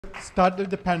start with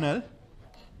the panel.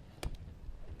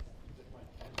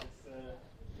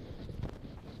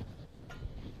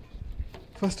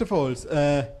 First of all,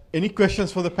 any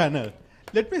questions for the panel?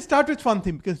 Let me start with one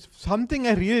thing, because something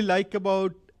I really like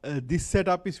about this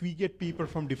setup is we get people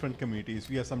from different communities.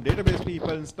 We have some database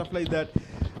people and stuff like that.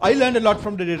 I learned a lot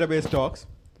from the database talks.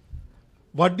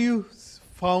 What do you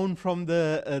found from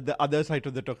the other side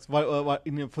of the talks for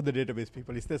the database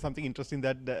people? Is there something interesting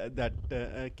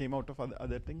that came out of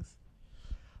other things?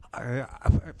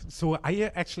 So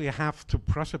I actually have to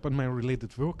brush up on my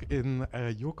related work in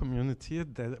your community.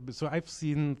 So I've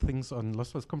seen things on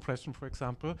lossless compression, for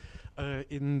example.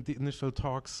 In the initial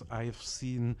talks, I've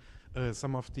seen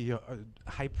some of the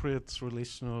hybrid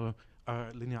relational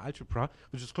linear algebra,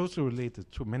 which is closely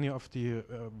related to many of the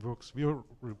works we are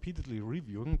repeatedly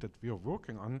reviewing that we are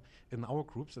working on in our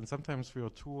groups, and sometimes we are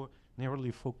too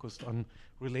narrowly focused on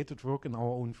related work in our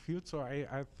own field. So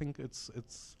I think it's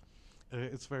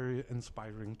very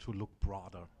inspiring to look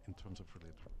broader in terms of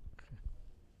related work.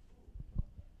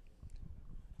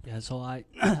 Yeah, so I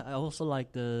also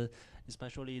like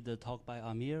especially the talk by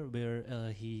Amir,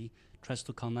 where he tries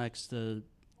to connect the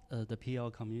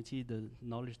PL community, the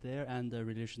knowledge there, and the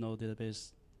relational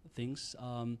database things.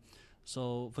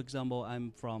 So, for example,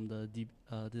 I'm from the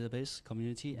database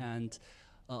community, and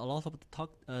a lot of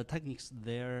the techniques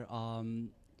there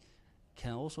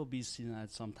can also be seen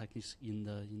as some techniques in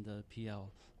the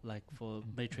PL, like for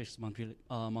matrix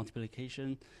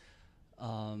multiplication.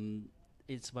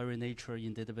 Its very nature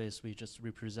in database, we just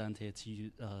represent it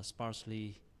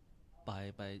sparsely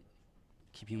by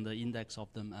keeping the index of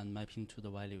them and mapping to the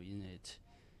value in it.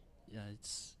 Yeah,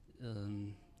 it's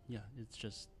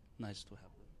just nice to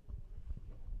have them.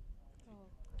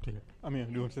 Okay. Amir,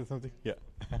 do you want to say something? Yeah.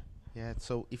 Yeah,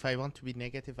 so if I want to be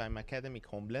negative, I'm academic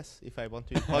homeless. If I want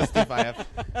to be positive, I have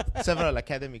several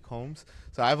academic homes.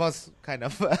 So I was kind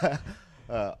of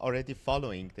already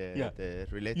following the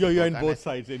related. You're in both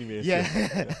sides anyways. Yeah.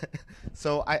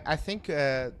 So I think,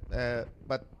 one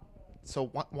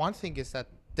thing is that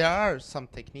there are some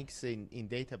techniques in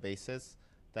databases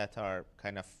that are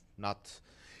kind of not,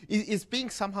 is being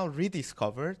somehow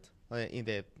rediscovered in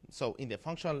the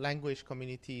functional language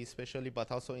community especially,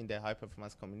 but also in the high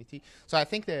performance community. So I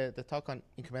think the talk on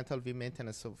incremental V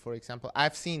maintenance, so for example,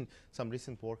 I've seen some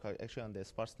recent work actually on the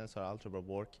sparse tensor algebra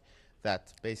work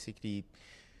that basically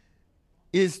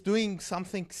is doing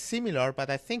something similar, but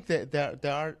I think that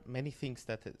there are many things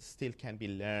that still can be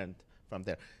learned from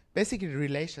there. Basically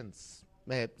relations,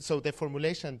 so the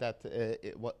formulation that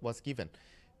was given,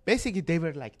 basically they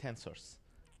were like tensors.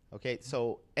 Okay,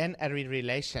 so n array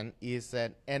relation is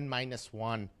an n minus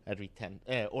 1 array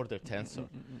order tensor.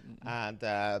 And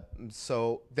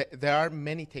so there are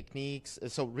many techniques.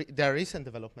 So there are recent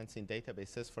developments in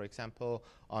databases, for example,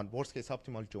 on worst case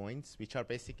optimal joins, which are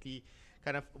basically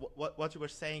kind of what you were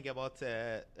saying about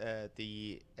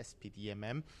the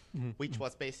SPDMM, which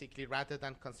was basically rather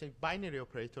than considering binary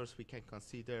operators, we can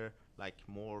consider like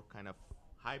more kind of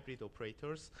hybrid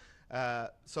operators.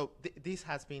 So this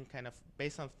has been kind of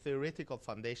based on theoretical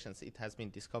foundations. It has been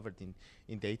discovered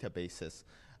in databases,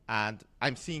 and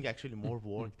I'm seeing actually more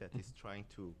work that is trying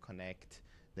to connect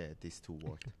these two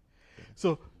work.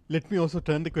 So let me also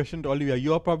turn the question to Olivia.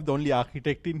 You are probably the only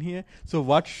architect in here. So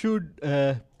what should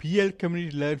PL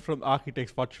community learn from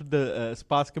architects? What should the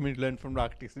SPARSE community learn from the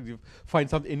architects? Did you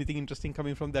find anything interesting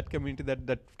coming from that community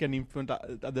that can influence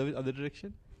other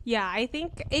direction? Yeah, I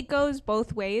think it goes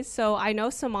both ways. So I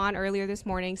know Saman earlier this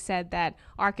morning said that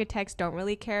architects don't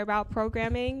really care about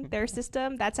programming their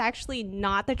system. That's actually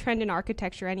not the trend in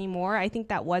architecture anymore. I think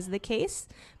that was the case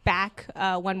back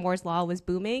when Moore's Law was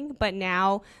booming. But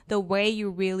now the way you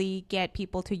really get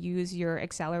people to use your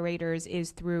accelerators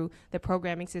is through the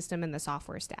programming system and the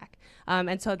software stack.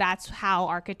 And so that's how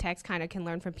architects kind of can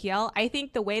learn from PL. I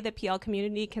think the way the PL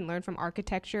community can learn from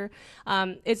architecture,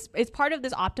 it's part of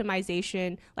this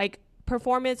optimization, like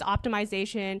performance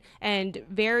optimization, and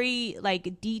very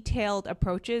like detailed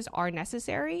approaches are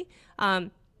necessary.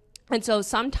 And so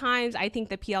sometimes I think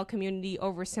the PL community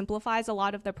oversimplifies a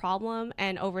lot of the problem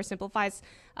and oversimplifies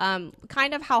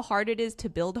kind of how hard it is to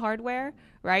build hardware,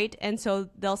 right? And so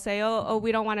they'll say, oh,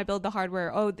 we don't want to build the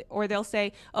hardware. Or they'll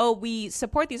say, oh, we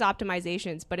support these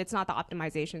optimizations, but it's not the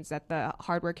optimizations that the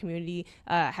hardware community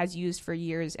has used for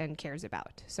years and cares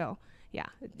about. So yeah,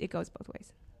 it goes both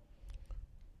ways.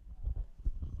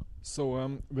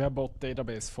 So we have both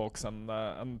database folks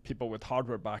and people with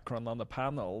hardware background on the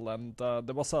panel, and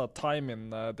there was a time in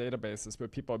databases where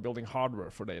people are building hardware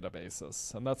for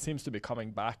databases, and that seems to be coming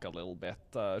back a little bit.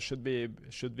 Should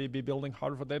we be building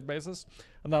hardware for databases?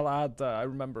 And I'll add, I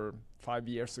remember 5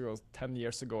 years ago, 10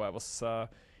 years ago, I was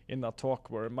in a talk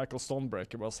where Michael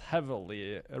Stonebreaker was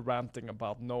heavily ranting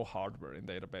about no hardware in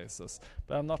databases.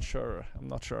 But I'm not sure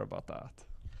about that.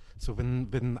 So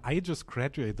when I just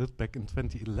graduated back in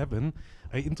 2011,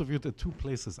 I interviewed at two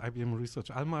places, IBM Research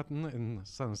Almaden in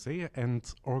San Jose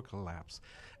and Oracle Labs.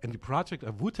 And the project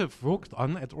I would have worked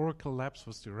on at Oracle Labs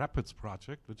was the Rapids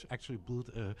project, which actually built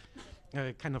a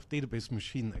kind of database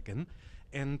machine again.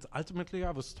 And ultimately,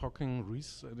 I was talking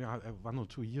 1 or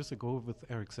 2 years ago with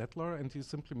Eric Zettler, and he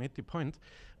simply made the point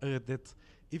that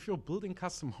if you're building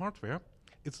custom hardware,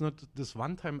 it's not this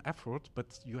one-time effort,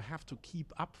 but you have to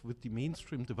keep up with the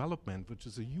mainstream development, which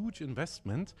is a huge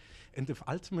investment. And if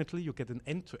ultimately you get an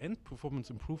end-to-end performance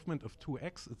improvement of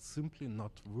 2x, it's simply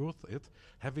not worth it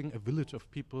having a village of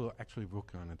people actually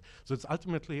working on it. So it's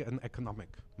ultimately an economic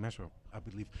measure, I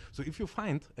believe. So if you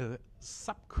find a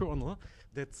sub-kernel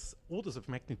that's orders of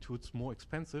magnitudes more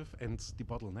expensive and the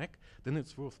bottleneck, then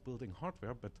it's worth building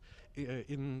hardware. But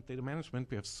in data management,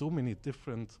 we have so many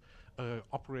different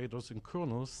operators and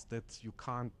kernels that you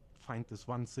can't find this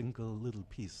one single little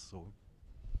piece. So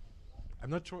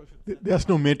I'm not sure if there's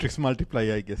no matrix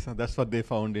multiply, I guess. That's what they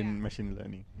found in machine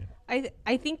learning. Yeah.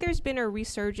 I think there's been a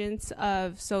resurgence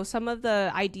of, so some of the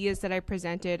ideas that I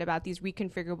presented about these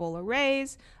reconfigurable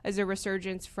arrays is a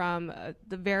resurgence from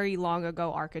the very long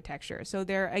ago architecture. So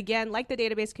there, again, like the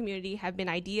database community, have been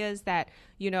ideas that,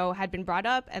 you know, had been brought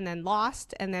up and then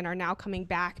lost and then are now coming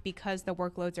back because the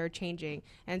workloads are changing.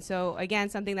 And so again,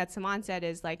 something that Saman said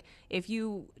is like, if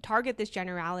you target this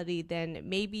generality, then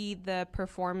maybe the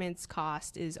performance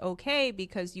cost is okay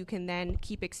because you can then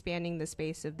keep expanding the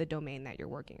space of the domain that you're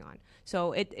working on.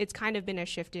 So it's kind of been a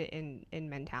shift in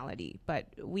mentality, but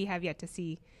we have yet to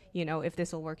see, you know, if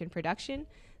this will work in production.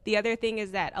 The other thing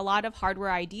is that a lot of hardware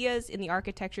ideas in the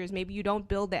architectures, maybe you don't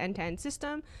build the end-to-end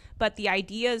system, but the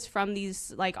ideas from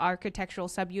these like architectural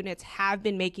subunits have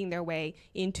been making their way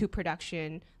into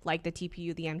production, like the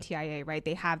TPU, the MTIA, right?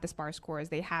 They have the sparse cores,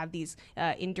 they have these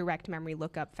indirect memory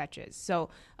lookup fetches.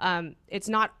 So it's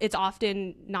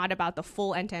often not about the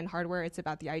full end-to-end hardware, it's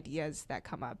about the ideas that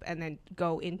come up and then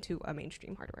go into a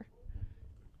mainstream hardware.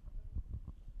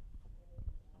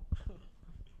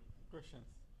 Questions?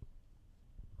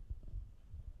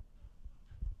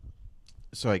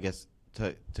 So I guess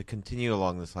to continue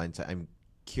along this line, so I'm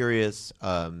curious,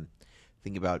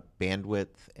 thinking about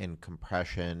bandwidth and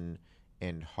compression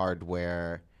and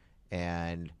hardware,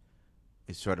 and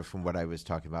it's sort of from what I was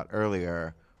talking about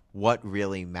earlier, what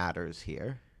really matters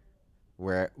here?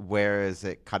 Where is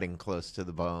it cutting close to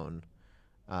the bone,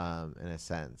 in a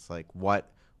sense? Like what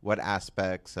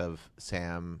aspects of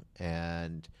SAM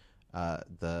and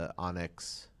the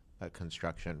Onyx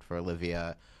construction for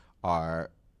Olivia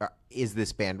is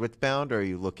this bandwidth bound, or are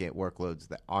you looking at workloads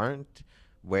that aren't?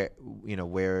 Where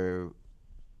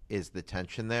is the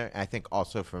tension there? I think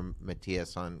also from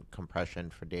Matthias on compression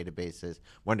for databases,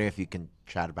 wondering if you can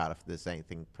chat about if there's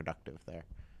anything productive there.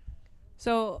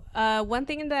 So one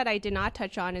thing that I did not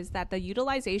touch on is that the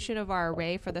utilization of our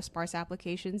array for the sparse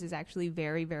applications is actually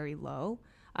very, very low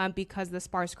because the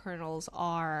sparse kernels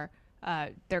are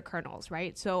they're kernels,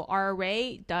 right? So our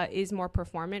array is more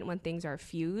performant when things are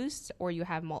fused or you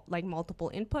have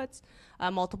multiple inputs,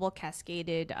 multiple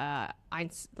cascaded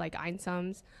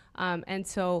einsums. And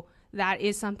so that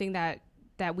is something that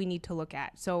we need to look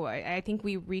at. So I think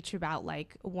we reach about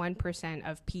like 1%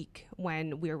 of peak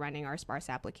when we're running our sparse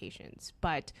applications.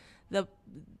 But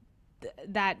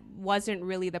that wasn't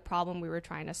really the problem we were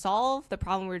trying to solve. The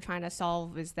problem we were trying to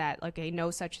solve is that, okay, no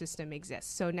such system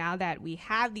exists. So now that we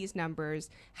have these numbers,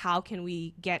 how can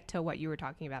we get to what you were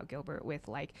talking about, Gilbert, with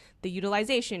like the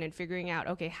utilization and figuring out,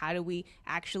 okay, how do we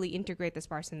actually integrate the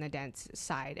sparse and the dense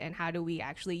side? And how do we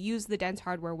actually use the dense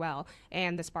hardware well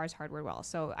and the sparse hardware well?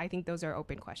 So I think those are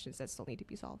open questions that still need to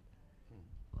be solved.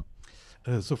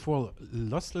 So for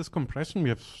lossless compression, we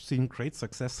have seen great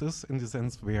successes in the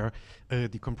sense where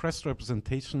the compressed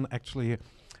representation actually,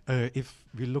 if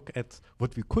we look at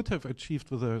what we could have achieved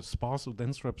with a sparse or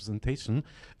dense representation,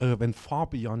 went far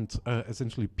beyond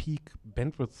essentially peak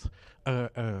bandwidth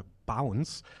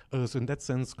bounds. So in that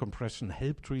sense, compression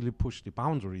helped really push the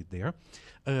boundary there.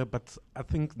 But I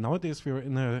think nowadays we're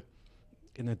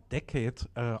in a decade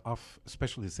of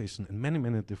specialization in many,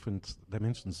 many different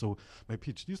dimensions. So my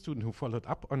PhD student who followed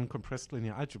up on compressed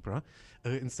linear algebra,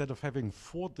 instead of having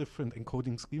 4 different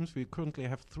encoding schemes, we currently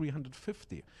have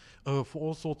 350 for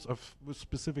all sorts of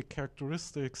specific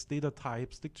characteristics, data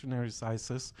types, dictionary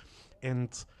sizes.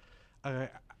 And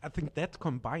I think that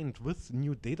combined with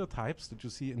new data types that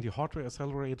you see in the hardware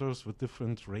accelerators with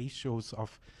different ratios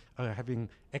of having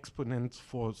exponents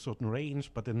for a certain range,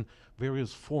 but in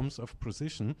various forms of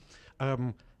precision,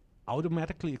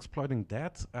 automatically exploiting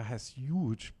that has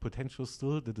huge potential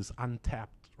still that is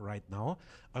untapped right now.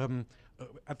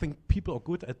 I think people are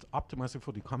good at optimizing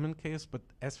for the common case, but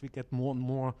as we get more and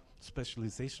more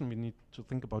specialization, we need to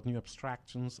think about new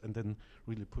abstractions and then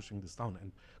really pushing this down.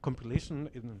 And compilation,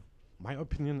 in my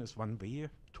opinion, is one way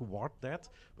toward that,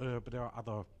 but there are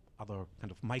other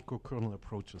kind of microkernel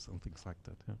approaches and things like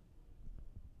that. Yeah.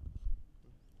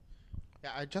 Yeah,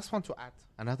 I just want to add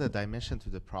another dimension to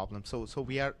the problem. So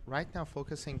we are right now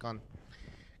focusing on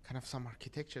kind of some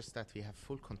architectures that we have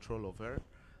full control over.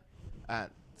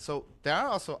 So there are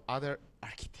also other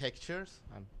architectures.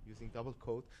 I'm using double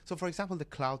quote. So for example, the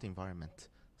cloud environment.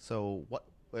 So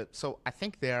so I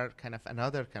think there are kind of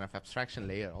another kind of abstraction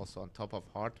layer also on top of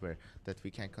hardware that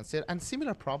we can consider, and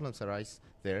similar problems arise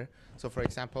there. So for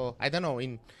example, I don't know,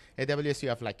 in AWS you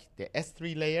have like the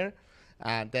S3 layer,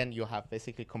 and then you have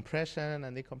basically compression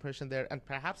and decompression there, and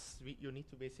perhaps you need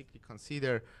to basically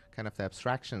consider kind of the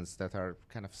abstractions that are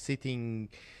kind of sitting.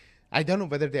 I don't know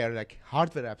whether they are like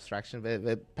hardware abstraction,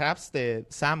 but perhaps the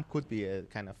SAM could be a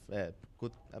kind of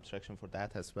good abstraction for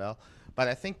that as well. But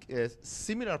I think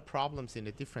similar problems in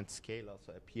a different scale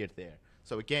also appear there.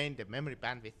 So again, the memory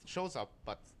bandwidth shows up,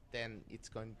 but then it's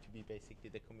going to be basically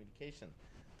the communication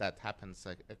that happens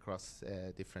across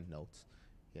different nodes.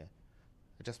 Yeah,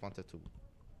 I just wanted to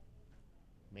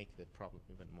make the problem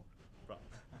even more broad.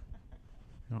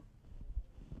 Yeah.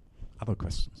 Other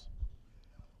questions?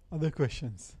 Other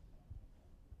questions?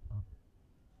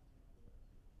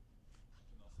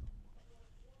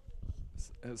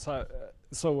 So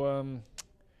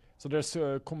there's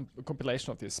a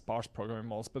compilation of these sparse programming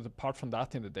models, but apart from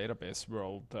that, in the database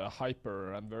world,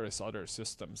 Hyper and various other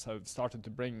systems have started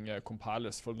to bring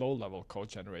compilers for low-level code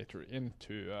generator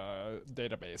into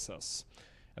databases,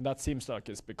 and that seems like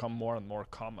it's become more and more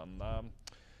common.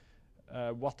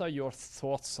 What are your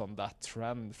thoughts on that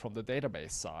trend from the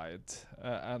database side,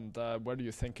 and where do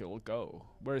you think it will go?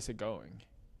 Where is it going?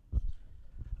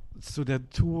 So there are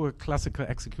two classical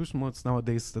execution modes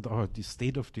nowadays that are the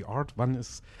state of the art. One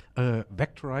is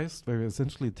vectorized, where you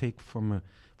essentially take from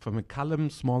a column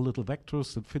small little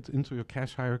vectors that fit into your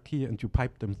cache hierarchy and you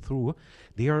pipe them through.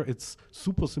 There it's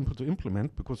super simple to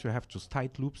implement because you have just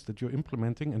tight loops that you're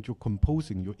implementing and you're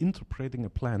composing, you're interpreting a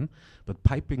plan, but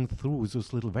piping through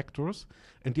those little vectors.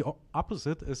 And the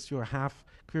opposite is you have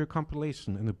query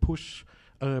compilation in a push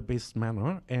based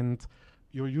manner, and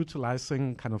you're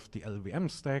utilizing kind of the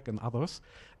LVM stack and others.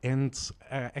 And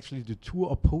actually the two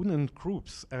opponent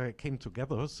groups came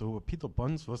together. So Peter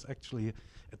Bons was actually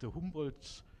at the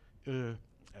Humboldt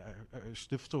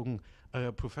Stiftung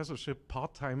professorship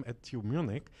part-time at TU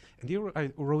Munich. And here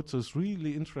I wrote those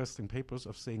really interesting papers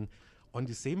of saying, on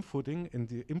the same footing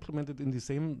and implemented in the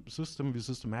same system, we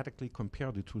systematically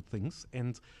compare the two things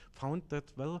and found that,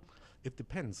 well, it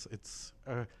depends. It's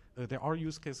there are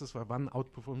use cases where one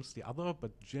outperforms the other,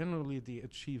 but generally they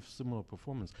achieve similar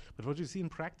performance. But what you see in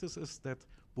practice is that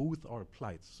both are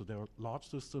applied. So there are large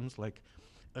systems like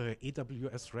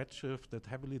AWS Redshift that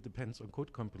heavily depends on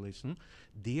code compilation.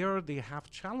 There they have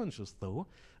challenges though.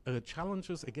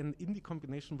 Challenges again in the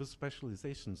combination with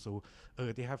specialization. So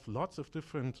they have lots of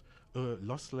different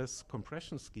lossless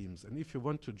compression schemes. And if you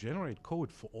want to generate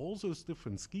code for all those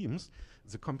different schemes,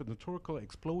 the combinatorial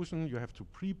explosion, you have to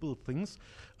pre-build things.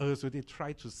 So they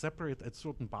try to separate at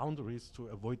certain boundaries to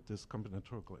avoid this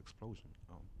combinatorial explosion.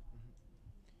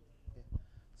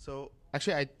 So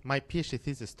actually, my PhD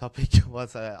thesis topic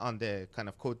was on the kind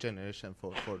of code generation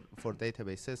for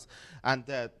databases.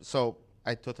 And so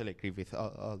I totally agree with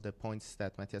all the points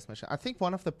that Matthias mentioned. I think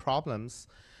one of the problems,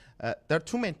 there are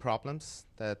two main problems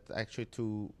that actually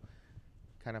to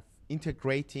kind of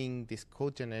integrating these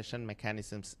code generation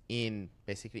mechanisms in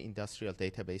basically industrial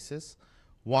databases.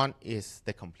 One is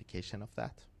the complication of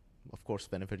that. Of course,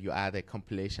 whenever you add a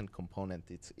compilation component,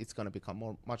 it's going to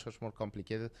become much more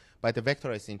complicated. But the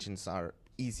vectorized engines are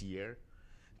easier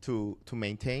to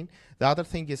maintain. The other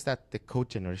thing is that the code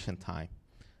generation time.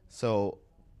 So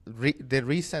the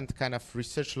recent kind of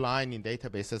research line in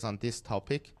databases on this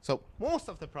topic. So most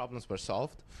of the problems were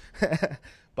solved,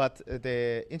 but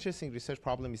the interesting research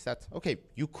problem is that okay,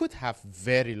 you could have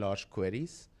very large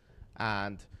queries,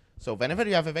 and so whenever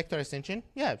you have a vectorized engine,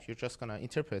 yeah, you're just going to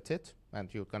interpret it,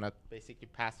 and you're going to basically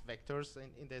pass vectors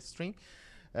in the string.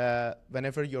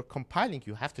 Whenever you're compiling,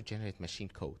 you have to generate machine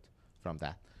code from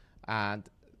that. And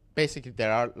basically,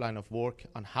 there are line of work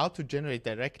on how to generate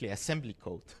directly assembly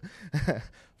code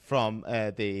from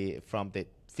the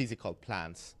physical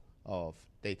plans of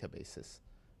databases.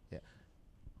 Yeah.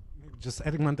 Just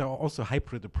adding on, there are also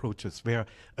hybrid approaches where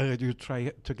you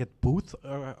try to get both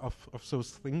of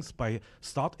those things by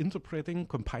start interpreting,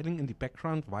 compiling in the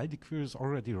background while the query is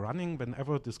already running.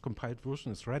 Whenever this compiled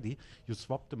version is ready, you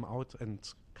swap them out and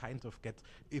kind of get,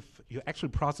 if you actually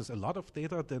process a lot of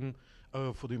data, then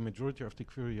for the majority of the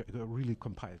query, a really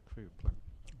compiled query plan.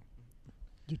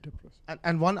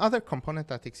 And one other component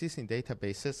that exists in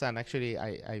databases, and actually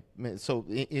so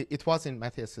it was in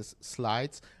Matthias's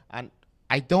slides, and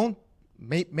I don't,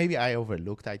 maybe I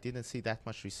overlooked, I didn't see that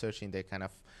much research in the kind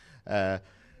of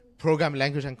program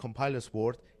language and compilers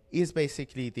world, is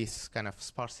basically this kind of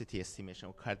sparsity estimation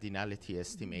or cardinality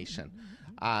estimation.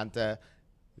 And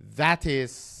that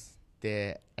is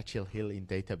the Achilles heel in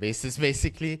databases,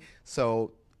 basically.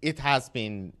 So it hasn't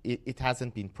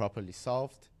been properly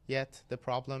solved yet, the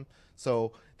problem.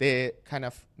 So the kind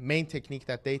of main technique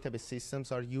that database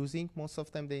systems are using, most of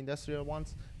them the industrial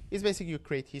ones, is basically you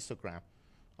create histogram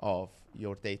of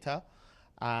your data.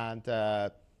 And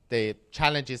the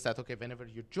challenge is that, okay, whenever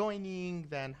you're joining,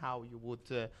 then how you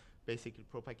would basically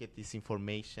propagate this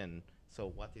information. So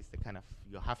what is the kind of,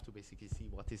 you have to basically see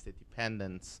what is the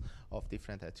dependence of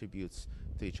different attributes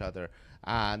to each other.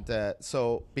 And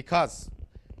so because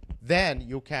then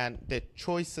you can, the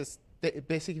choices,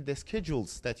 basically the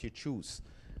schedules that you choose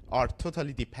are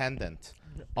totally dependent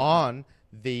on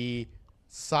the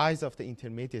size of the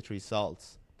intermediate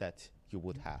results that you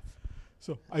would have.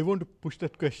 So I want to push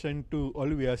that question to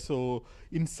Olivia. So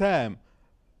in SAM,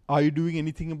 are you doing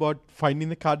anything about finding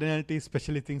the cardinality,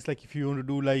 especially things like if you want to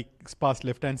do like sparse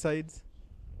left-hand sides?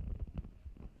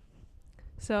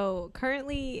 So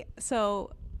currently,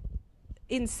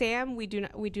 in SAM, we do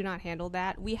not handle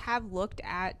that. We have looked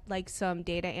at like some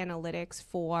data analytics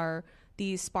for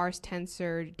these sparse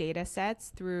tensor data sets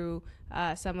through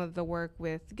some of the work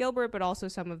with Gilbert, but also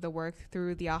some of the work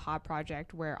through the AHA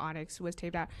project where Onyx was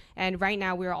taped out. And right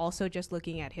now we're also just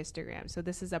looking at histograms. So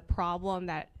this is a problem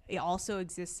that it also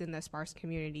exists in the sparse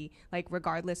community, like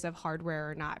regardless of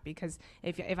hardware or not, because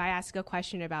if I ask a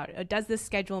question about, does this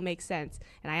schedule make sense?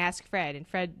 And I ask Fred, and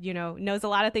Fred, knows a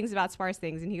lot of things about sparse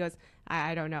things, and he goes,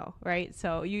 I don't know, right?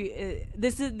 So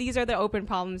these are the open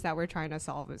problems that we're trying to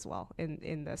solve as well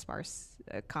in the sparse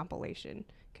compilation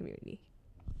community.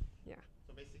 Yeah.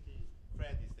 So basically,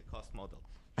 Fred is the cost model.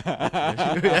 Fred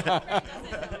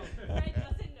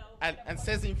doesn't know. And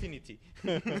says infinity.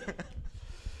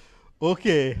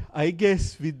 Okay, I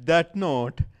guess with that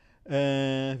note,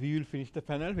 we will finish the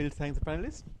panel. We'll thank the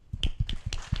panelists.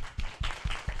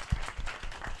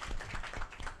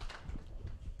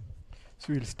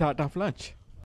 So we'll start off lunch.